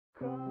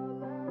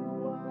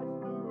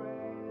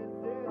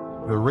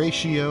The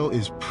ratio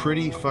is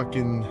pretty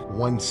fucking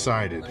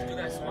one-sided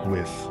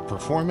with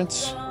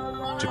performance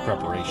to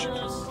preparation,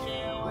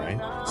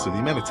 right? So the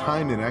amount of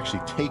time it actually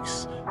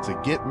takes to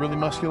get really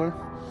muscular,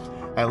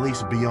 at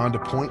least beyond a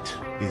point,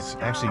 is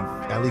actually,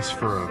 at least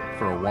for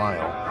a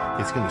while,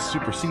 it's going to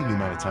supersede the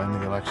amount of time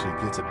that you'll actually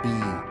get to be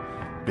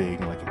big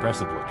and like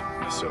impressive looking.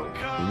 So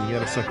you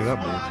gotta suck it up,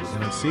 man.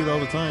 And I see it all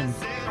the time.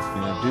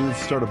 You know, dudes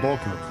start a bulk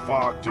and like,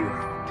 fuck, dude,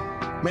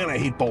 man, I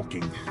hate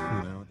bulking. You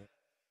know.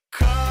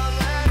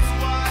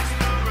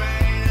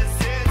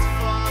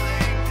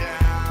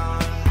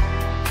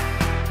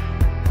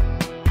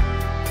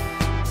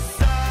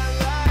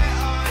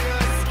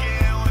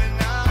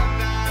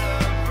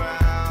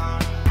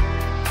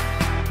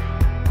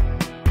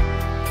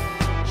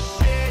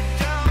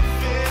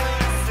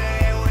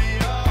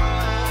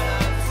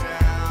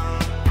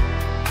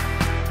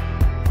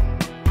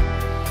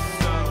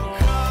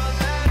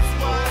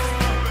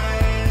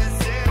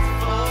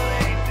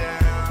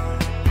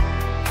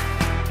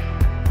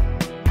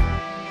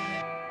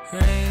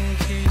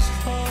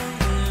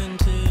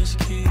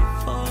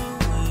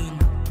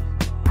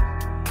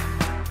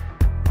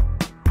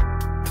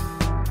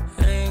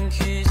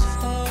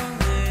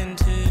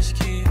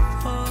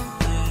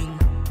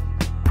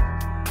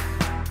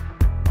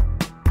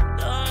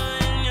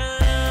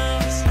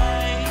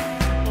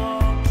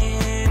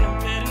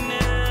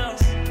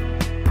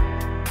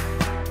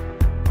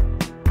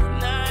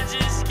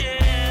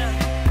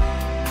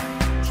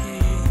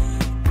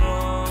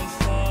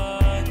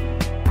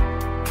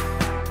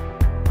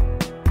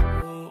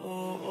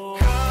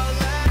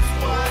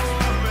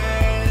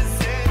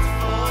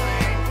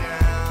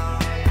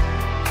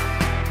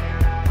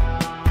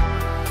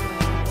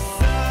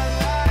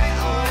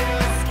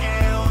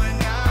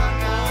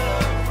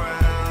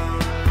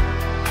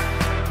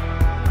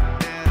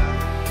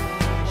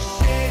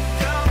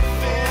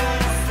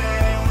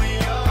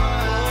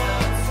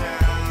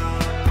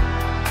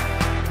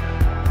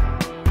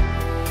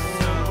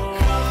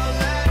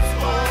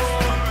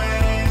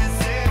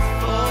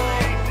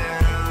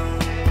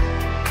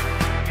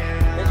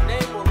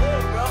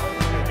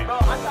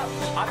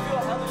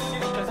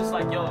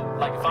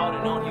 Like if I would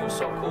have known he was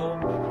so cool,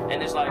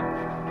 and it's like,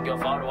 yo,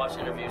 if I would have watched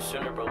interviews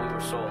sooner, bro, we were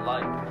so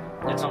alike.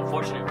 It's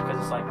unfortunate because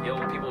it's like, yo,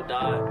 when people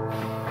die,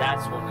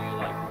 that's when you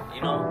like,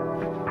 you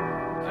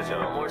know, because your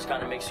remorse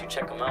kind of makes you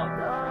check them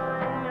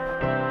out.